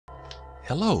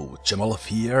Hello, Zemalf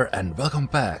here, and welcome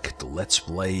back to Let's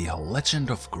Play Legend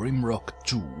of Grimrock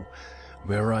 2,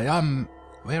 where I am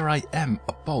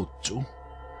about to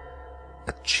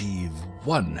achieve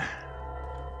one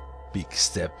big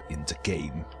step in the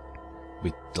game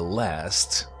with the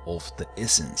last of the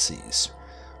essences.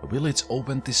 Will it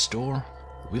open this door?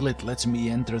 Will it let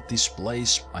me enter this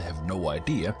place? I have no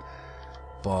idea,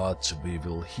 but we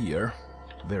will hear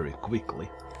very quickly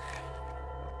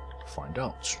find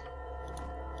out.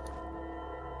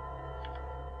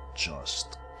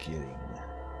 Just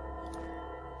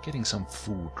getting some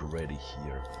food ready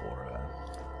here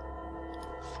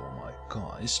for my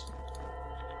guys.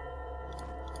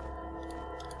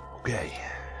 Okay,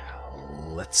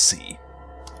 let's see.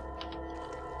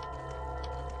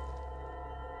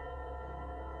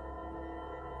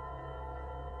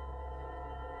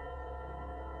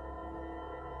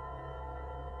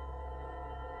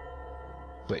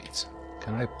 Wait,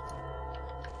 can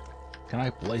I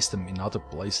place them in other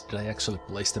places? Did I actually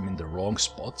place them in the wrong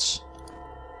spots?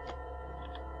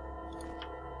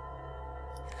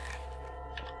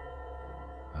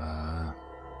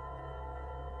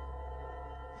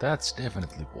 That's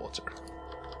definitely water.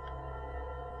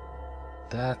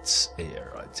 That's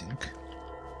air, I think.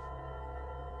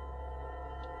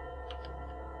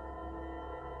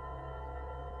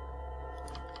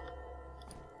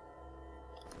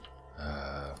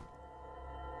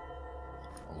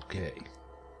 Okay.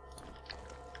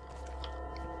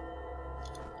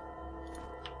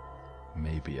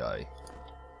 Maybe I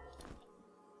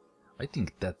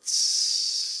think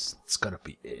it's gotta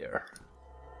be air.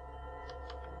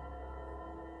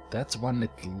 That one,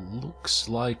 it looks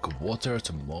like water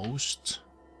to most.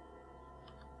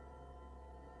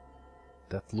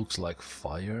 That looks like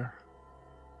fire.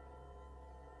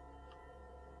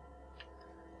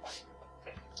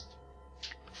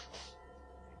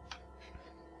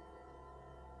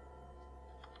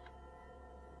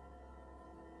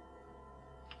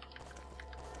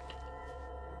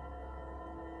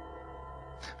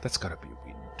 That's gotta be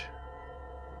wind.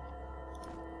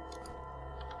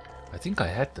 I think I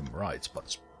had them right,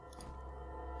 but...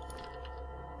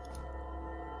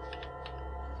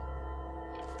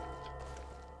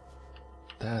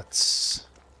 That's...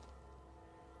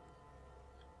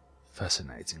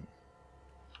 fascinating.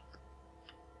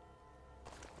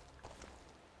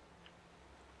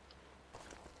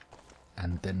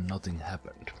 And then nothing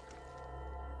happened.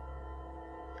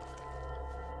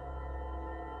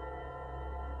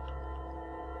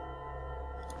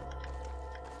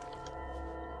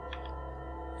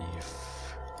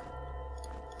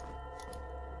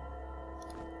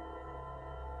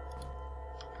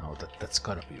 No, that's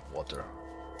gotta be water.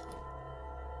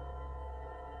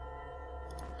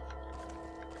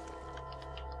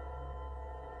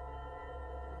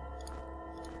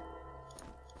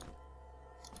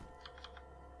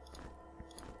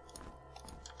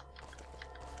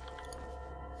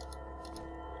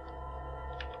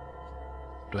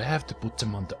 Do I have to put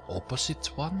them on the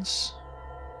opposite ones?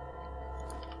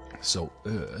 So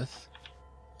earth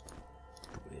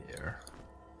to air.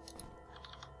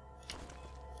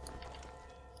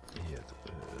 Air to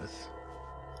earth.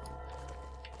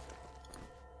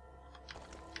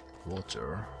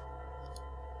 Water.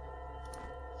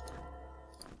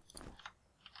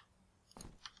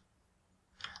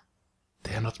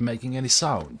 They are not making any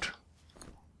sound.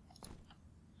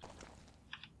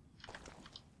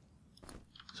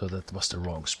 So that was the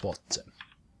wrong spot then.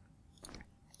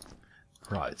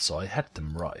 Right, so I had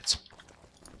them right.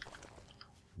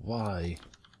 Why?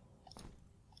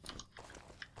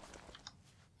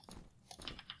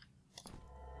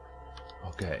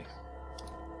 Okay.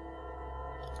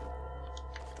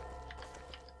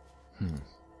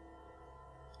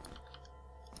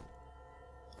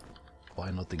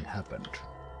 Why nothing happened?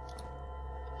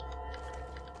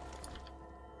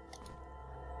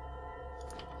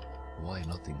 Why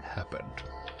nothing happened?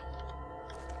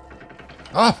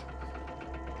 Ah!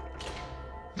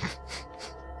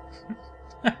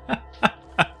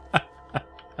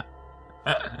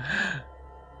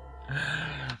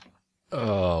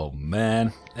 Oh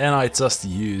man, and I just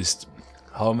used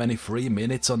how many 3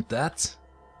 minutes on that?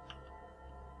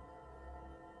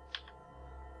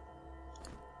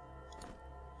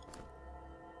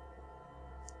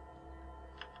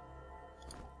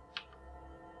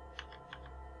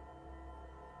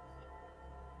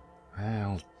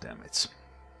 Well, damn it.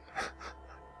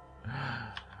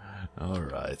 All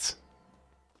right.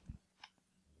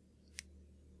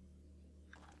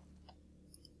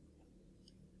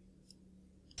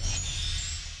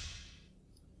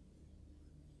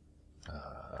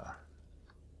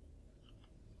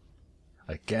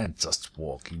 I can't just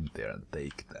walk in there and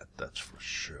take that, that's for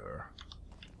sure.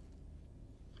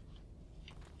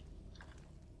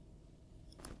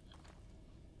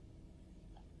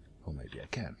 Or maybe I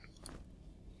can.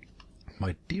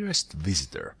 My dearest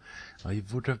visitor, I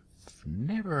would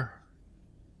never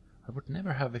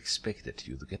have expected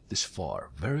you to get this far.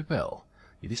 Very well.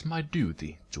 It is my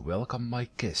duty to welcome my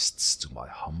guests to my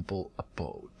humble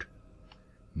abode.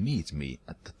 Meet me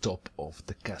at the top of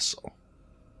the castle.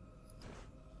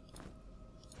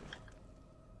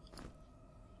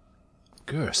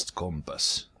 Cursed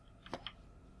compass.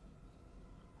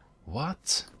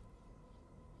 What?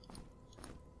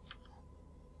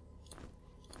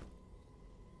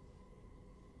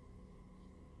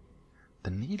 The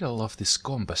needle of this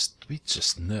compass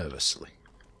twitches nervously.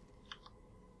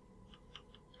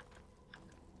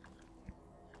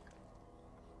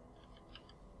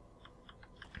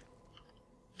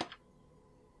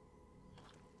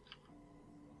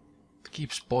 It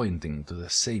keeps pointing to the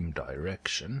same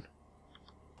direction.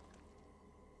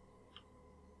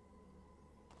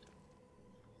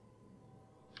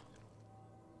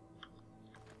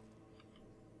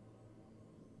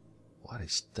 What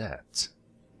is that?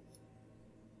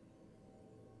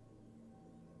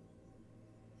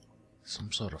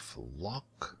 Some sort of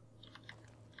lock?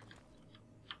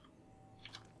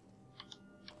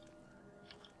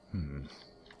 I'm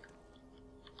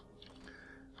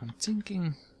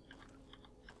thinking...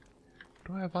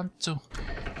 Do I want to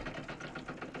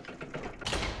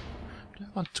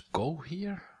go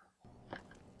here?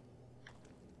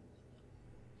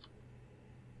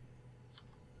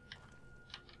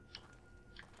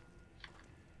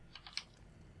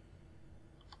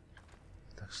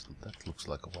 That looks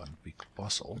like one big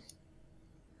puzzle.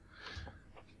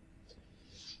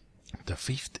 The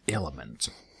fifth element.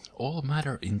 All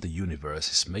matter in the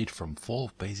universe is made from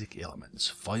 4 basic elements: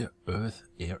 fire, earth,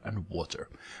 air and water.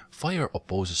 Fire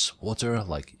opposes water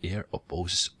like air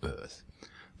opposes earth.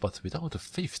 But without a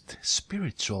fifth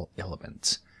spiritual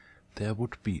element, there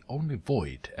would be only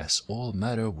void, as all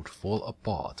matter would fall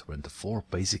apart when the 4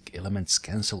 basic elements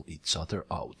cancel each other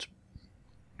out.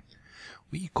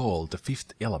 We call the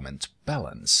fifth element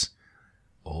balance,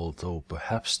 although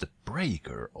perhaps the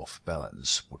breaker of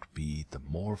balance would be the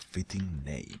more fitting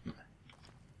name.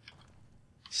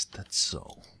 Is that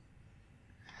so?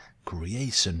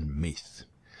 Creation myth.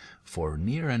 For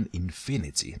near an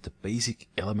infinity, the basic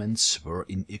elements were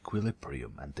in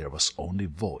equilibrium and there was only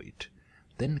void.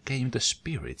 Then came the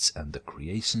spirits and the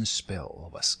creation spell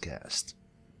was cast.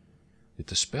 With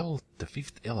the spell, the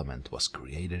fifth element was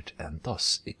created, and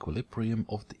thus equilibrium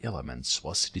of the elements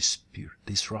was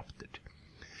disrupted.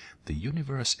 The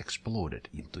universe exploded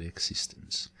into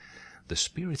existence. The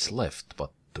spirits left,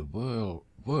 but the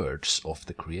words of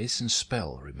the creation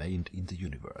spell remained in the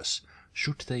universe.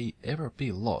 Should they ever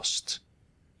be lost,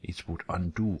 it would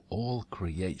undo all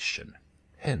creation.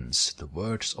 Hence, the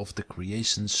words of the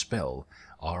creation spell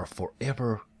are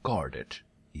forever guarded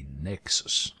in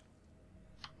Nexus.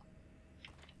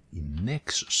 In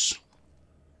Nexus,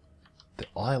 the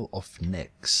Isle of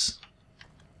Nex.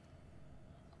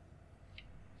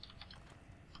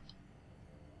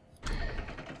 The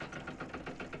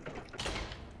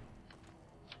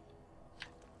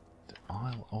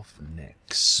Isle of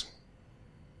Nex.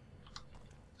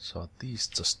 So are these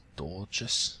just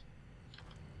torches?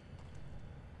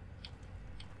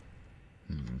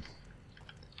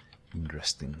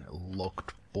 Interesting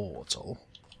locked portal.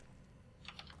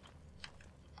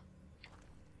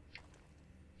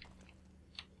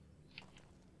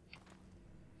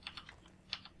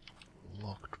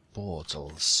 Locked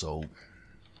portal, so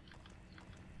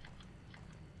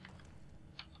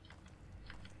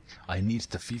I need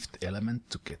the fifth element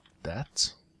to get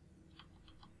that.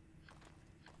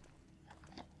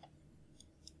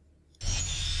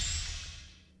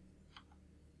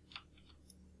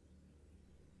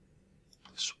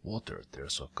 This water,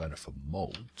 there's a kind of a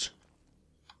moat.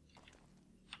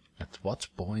 At what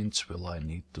point will I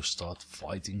need to start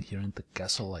fighting here in the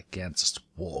castle? I can't just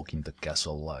walk in the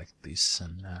castle like this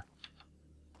and...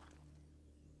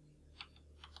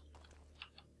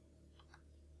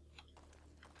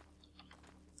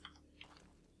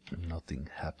 nothing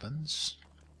happens.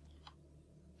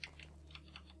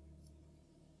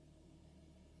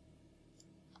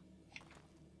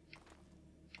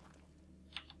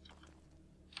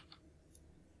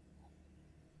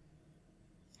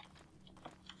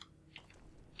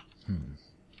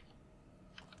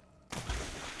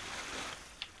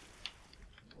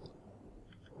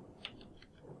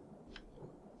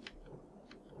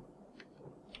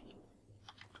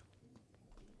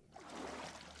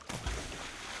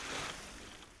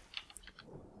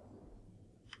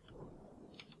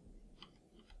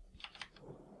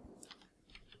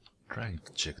 trying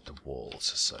to check the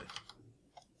walls as I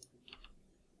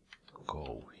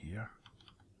go here.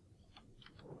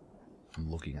 I'm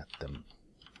looking at them.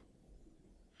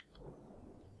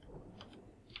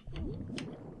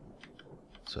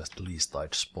 So at least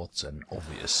I'd spot an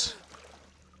obvious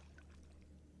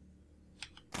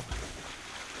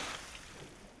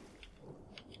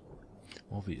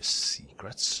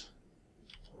secrets.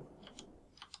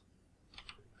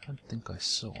 I don't think I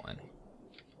saw any.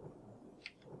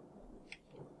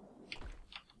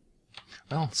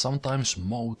 Well, sometimes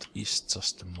mode is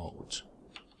just a mode.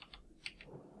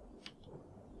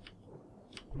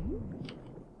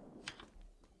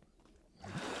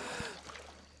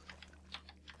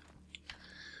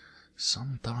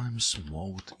 Sometimes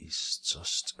mode is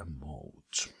just a mode.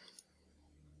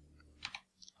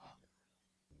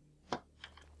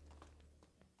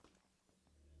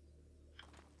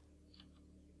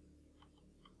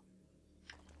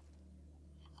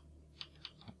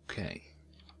 Okay.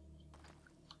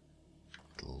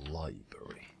 The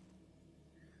library.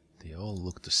 They all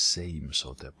look the same,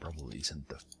 so there probably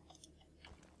isn't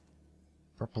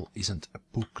a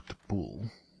book to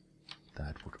pull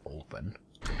that would open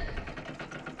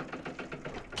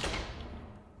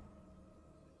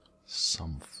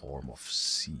some form of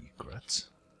secret.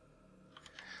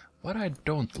 What I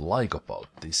don't like about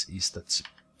this is that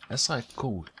as I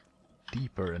go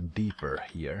deeper and deeper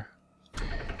here,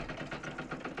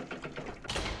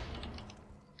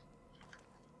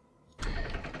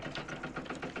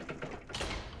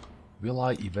 will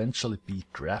I eventually be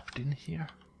trapped in here?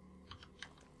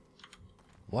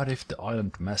 What if the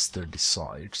Island Master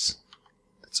decides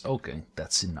that's okay,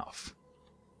 that's enough?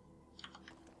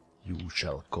 You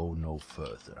shall go no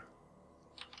further.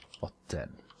 What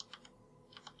then?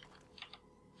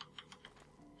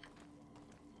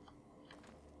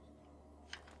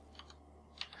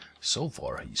 So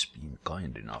far he's been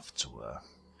kind enough to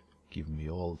give me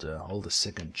all the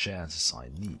second chances I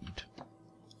need.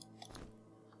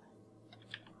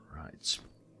 Right.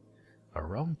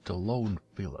 Around the lone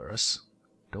pillars,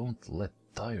 don't let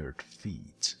tired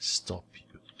feet stop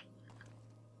you.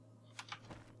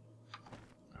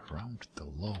 Around the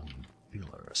lone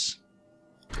pillars.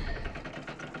 Okay.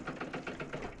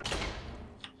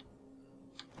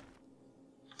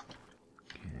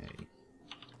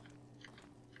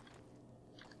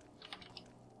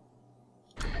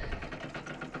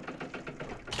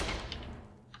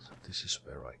 So this is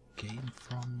where I came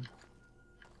from.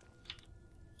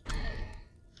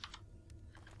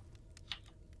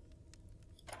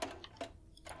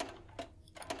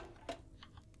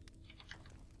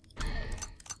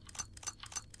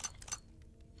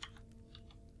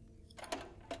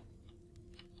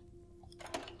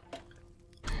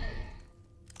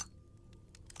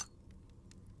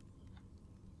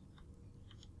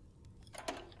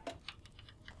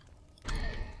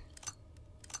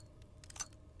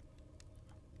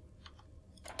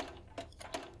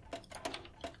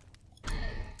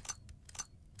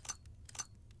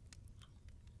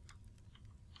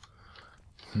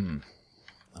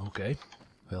 Okay,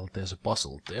 well, there's a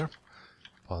puzzle there,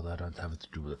 but I don't have to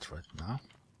do that right now.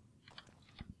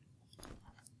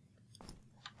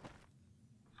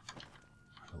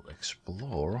 I will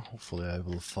explore. Hopefully I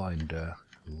will find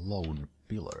lone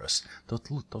pillars.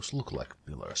 Those look like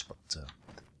pillars, but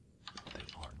they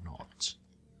are not.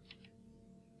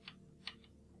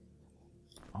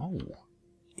 Oh,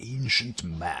 ancient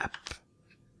map.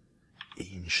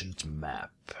 Ancient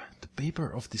map. The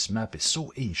paper of this map is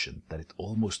so ancient that it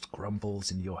almost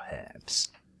crumbles in your hands.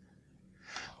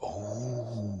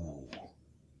 Oh.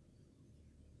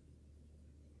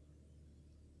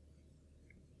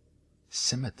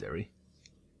 Cemetery.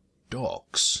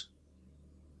 Dogs.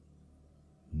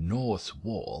 North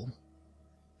Wall.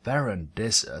 Barren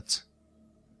Desert.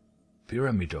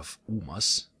 Pyramid of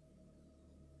Umas.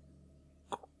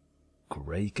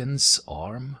 Kraken's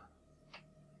Arm.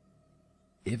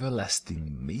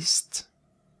 Everlasting Mist.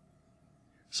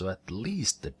 So at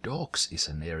least the dogs is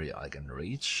an area I can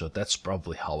reach, so that's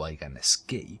probably how I can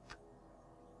escape.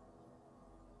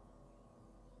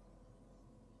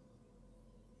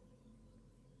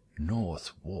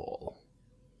 North Wall.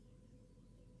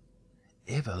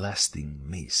 Everlasting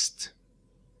Mist.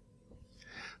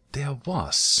 There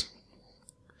was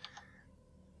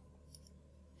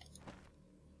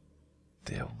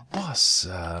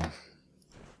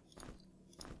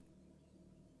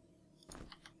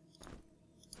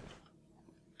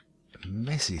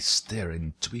message there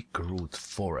in Twigroot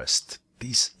Forest.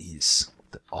 This is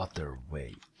the other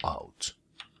way out.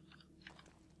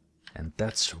 And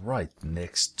that's right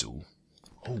next to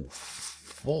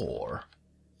 4.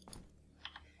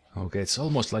 Okay, it's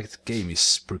almost like the game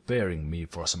is preparing me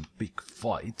for some big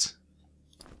fight.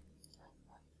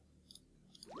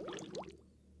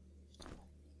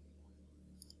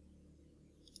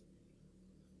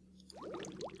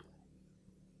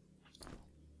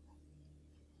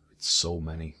 It's so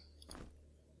many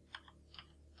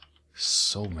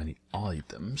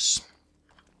items.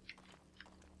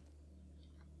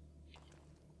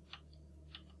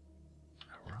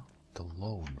 Around the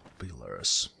lone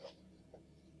pillars.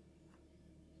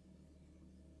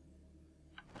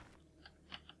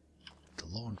 The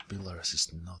lone pillars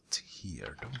is not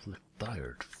here. Don't let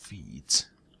tired feet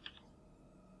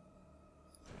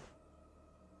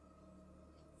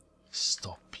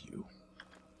stop you.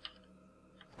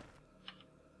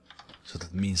 So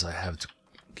that means I have to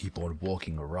keep on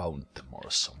walking around them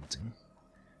or something.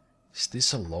 Is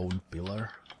this a lone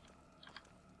pillar?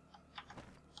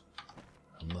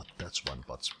 Not that one,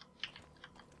 but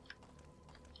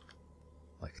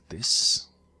like this.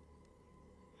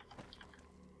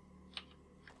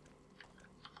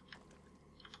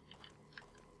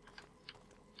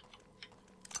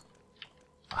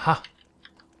 Aha!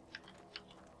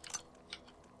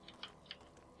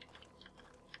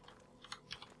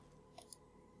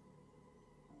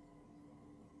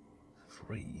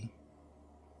 Free.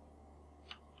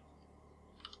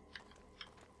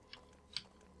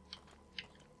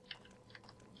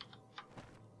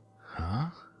 Huh?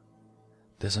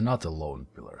 There's another lone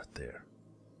pillar there.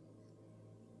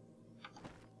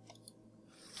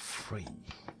 Free.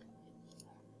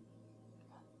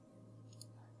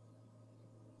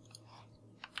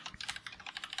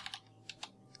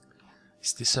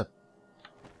 Is this a...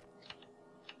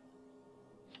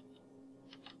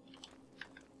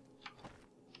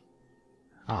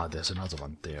 Ah, there's another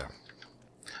one there.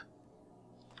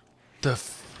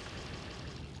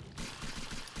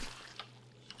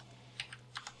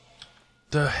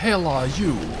 The hell are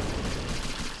you?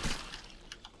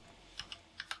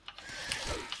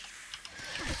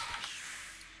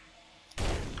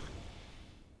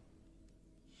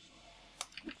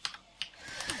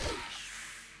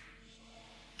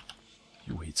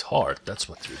 You hit hard, that's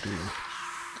what you do.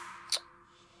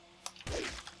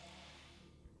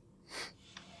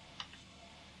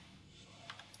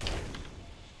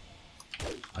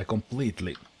 I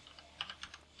completely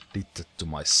did that to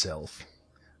myself.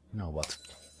 You know what?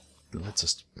 Let's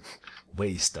just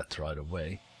waste that right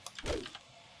away.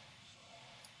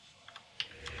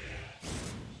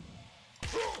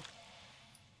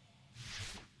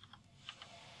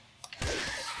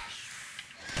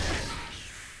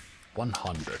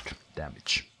 $100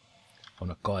 damage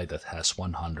on a guy that has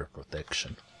 100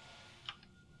 protection.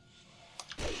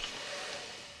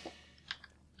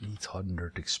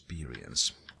 800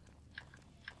 experience.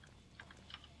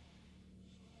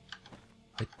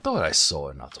 I thought I saw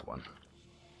another one.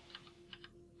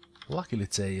 Luckily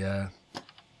it's a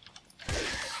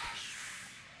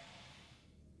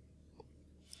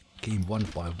game 1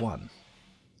 by 1.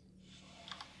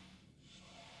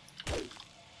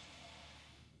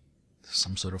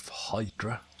 Some sort of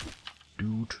Hydra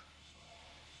dude.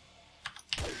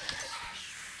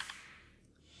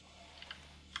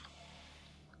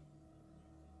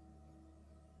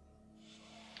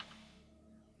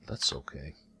 That's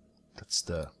okay. That's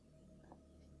the...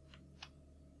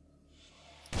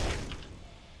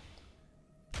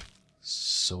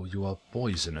 So you are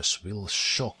poisonous, will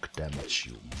shock damage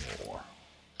you more.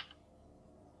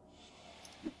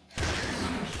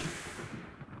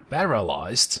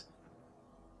 Paralyzed?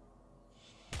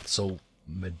 So,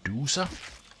 Medusa?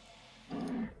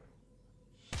 Do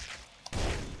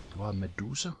I have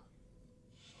Medusa?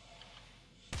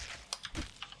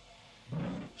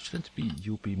 Shouldn't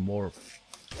you be more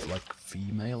like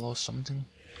female or something?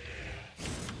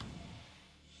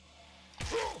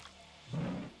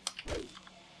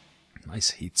 Nice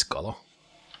hits, Calo.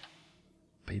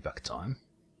 Payback time.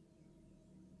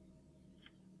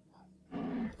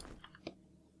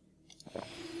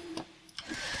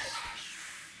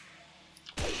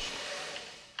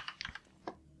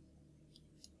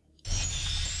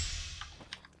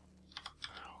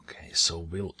 Okay, so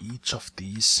will each of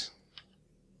these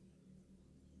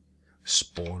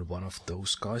spawn one of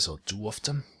those guys or two of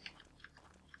them?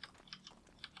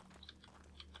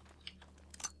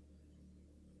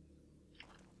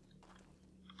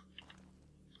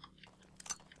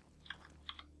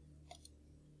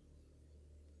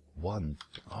 One.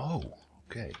 Oh,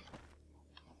 okay.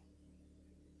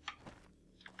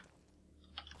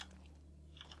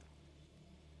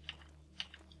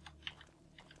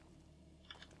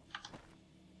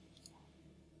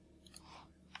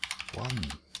 One.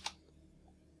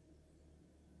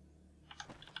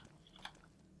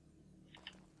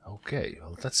 Okay,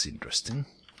 well that's interesting.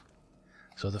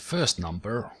 So the first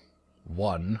number,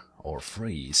 1 or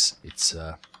freeze, it's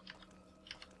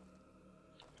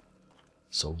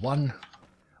so 1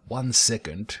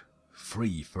 second,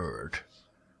 3 third.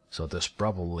 So there's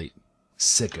probably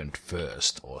second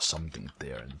first or something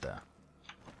there and there.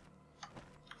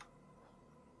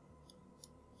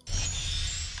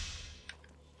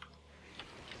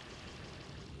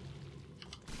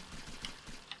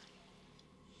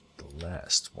 The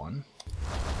last one.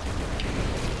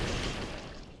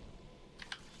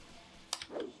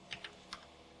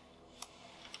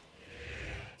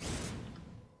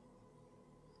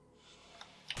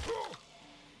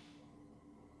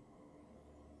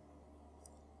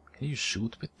 Can you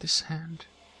shoot with this hand?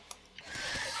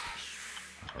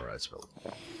 Alright, well.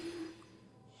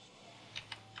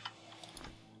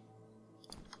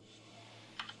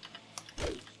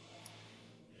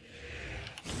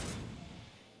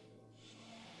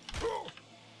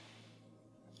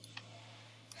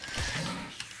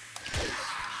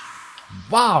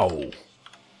 Wow!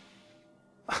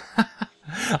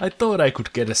 I thought I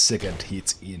could get a second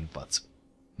hit in, but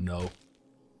no.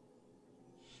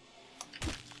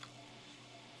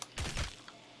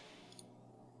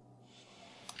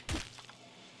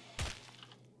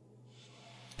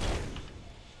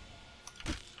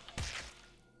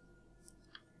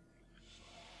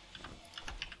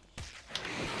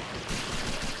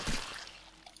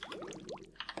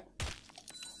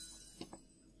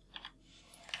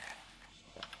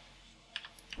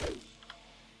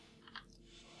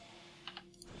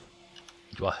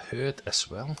 Do I hurt as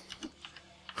well?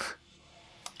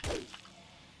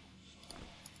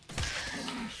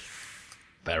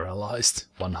 Paralyzed,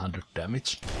 100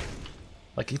 damage.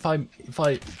 Like if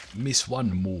I miss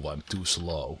one move, I'm too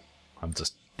slow. I'm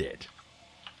just dead.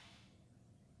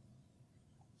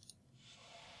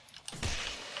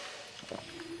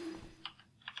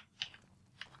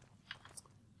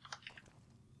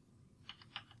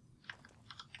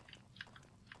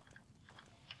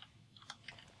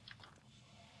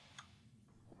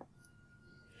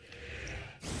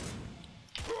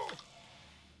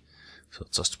 So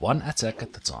just one attack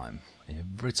at a time.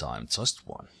 Every time, just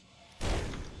one.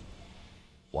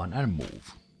 One and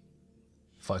move.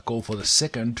 If I go for the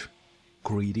second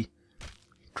greedy,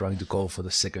 trying to go for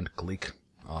the second click,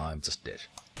 I'm just dead.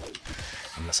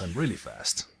 Unless I'm really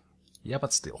fast. Yeah,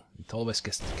 but still, it always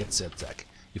gets the attack.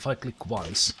 If I click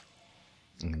once,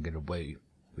 I can get away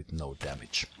with no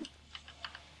damage.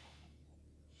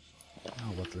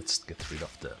 Oh, but let's get rid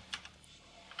of the...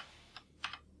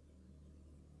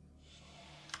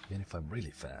 Even if I'm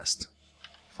really fast,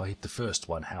 if I hit the first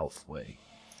one halfway.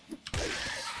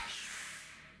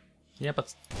 Yeah,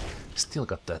 but still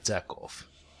got the attack off.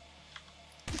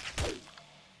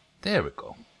 There we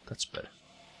go, that's better.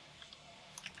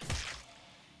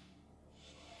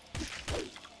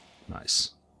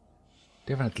 Nice.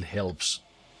 Definitely helps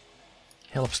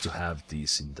to have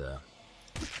these in the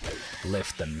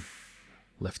left and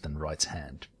right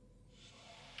hand.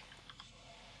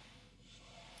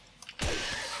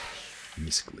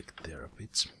 Misclicked there a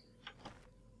bit.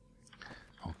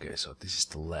 Okay, so this is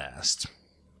the last.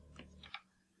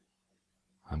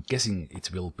 I'm guessing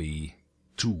it will be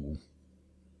 2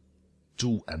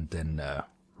 and then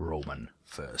Roman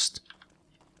first.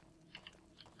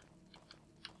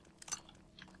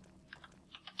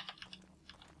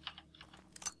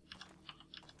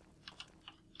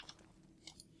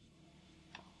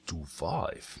 Two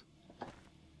 5.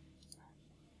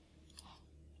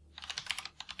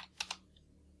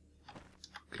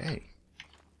 Okay.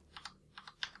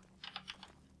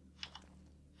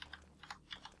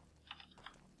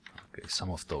 Okay,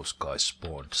 some of those guys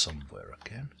spawned somewhere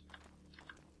again.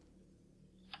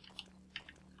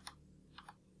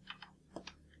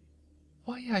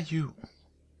 Why are you...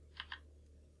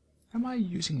 Am I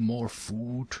using more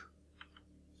food?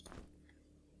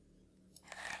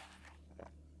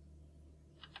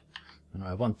 No,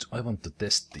 I want to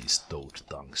test these toad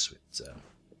tongues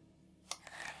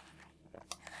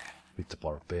with the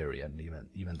Barbarian,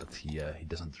 even that he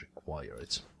doesn't require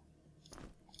it.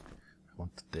 I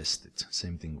want to test it.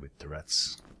 Same thing with the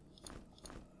rats.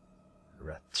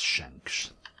 Rat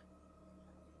shanks.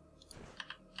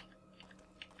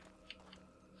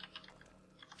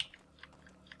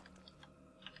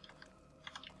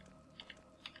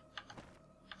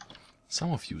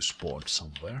 Some of you spawned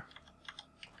somewhere.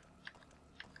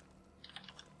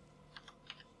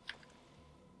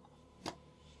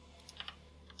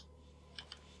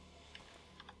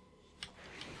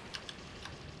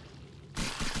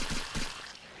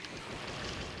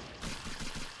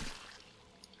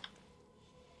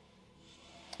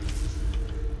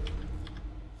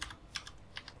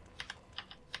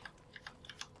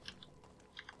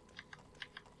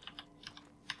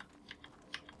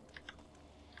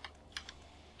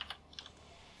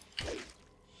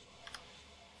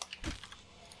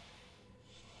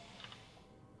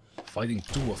 fighting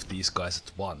two of these guys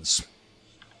at once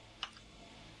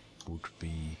would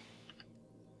be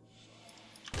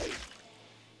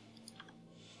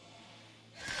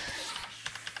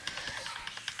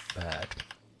bad.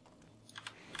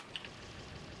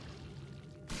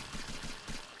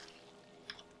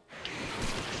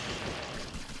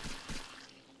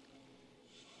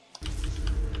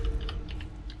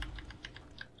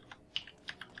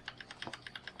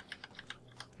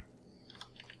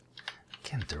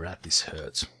 Can't the rat this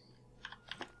hurts.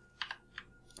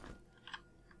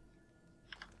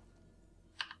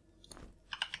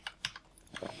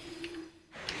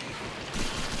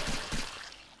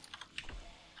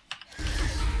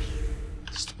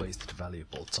 Just wasted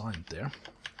valuable time there.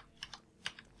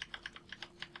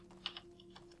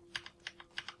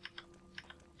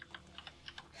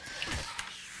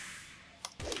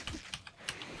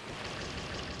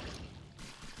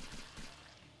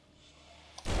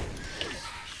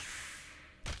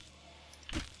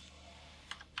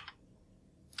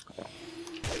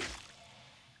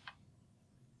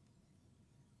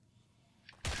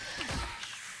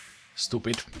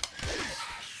 Stupid.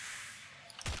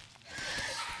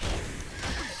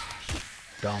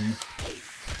 Dumb.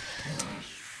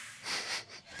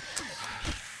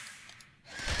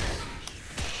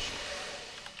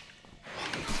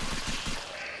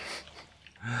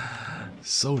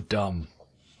 So dumb.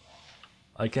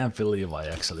 I can't believe I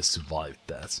actually survived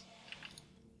that.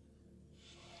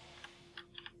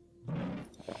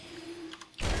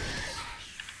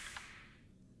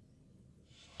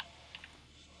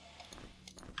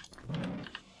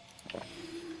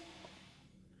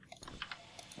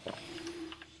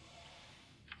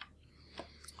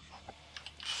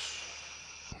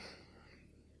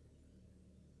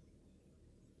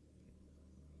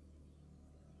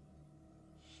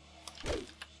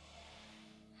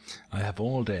 I have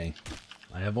all day.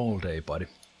 I have all day, buddy.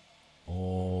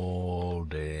 All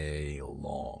day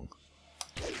long.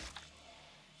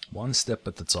 One step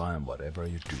at a time, whatever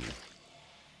you do.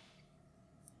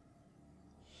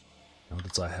 Now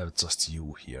that I have just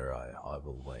you here, I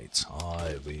will wait.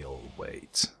 I will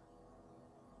wait.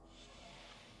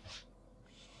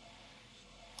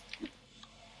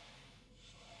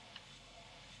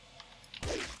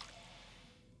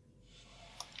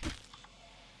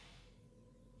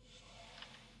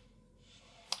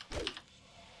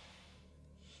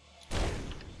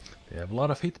 They have a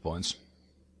lot of hit points,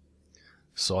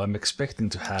 so I'm expecting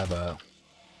to have a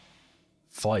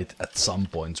fight at some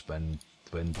point when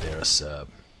there's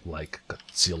like a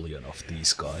gazillion of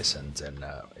these guys and then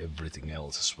everything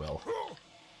else as well.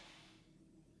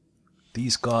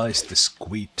 These guys, the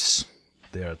squids,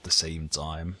 they're at the same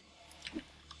time.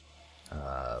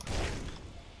 That'd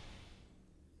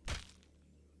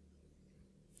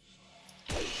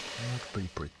be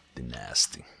pretty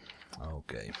nasty.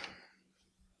 Okay.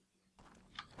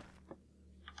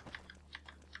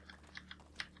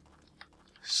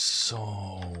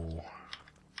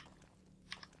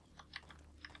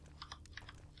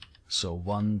 So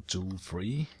 1, 2,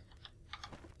 3.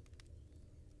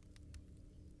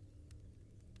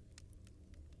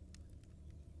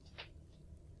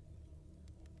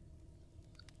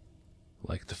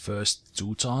 Like the first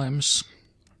 2 times,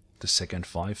 the second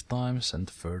 5 times, and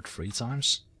the third 3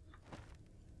 times.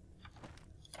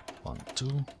 1, 2,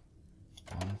 1,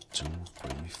 2,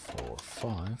 3, 4,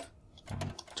 5.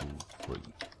 1, 2, 3.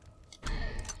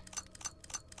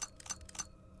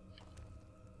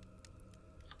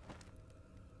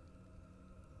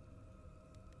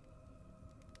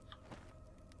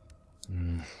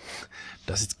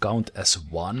 Does it count as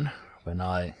 1 when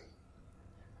I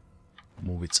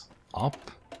move it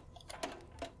up?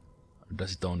 Or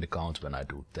does it only count when I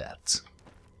do that?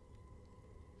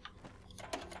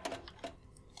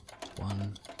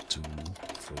 1, 2,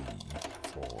 3,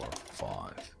 4,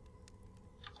 5.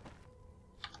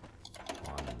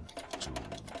 1, 2,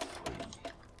 3.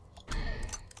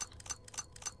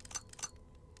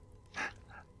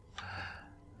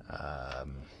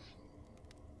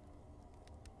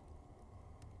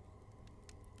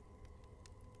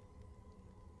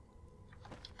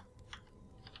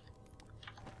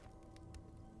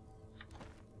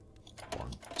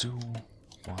 Two,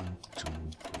 1, 2,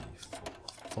 3, 4,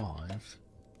 5.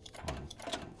 1,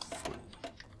 2, 3.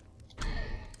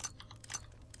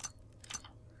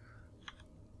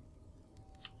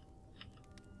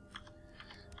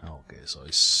 Okay, so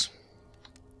it's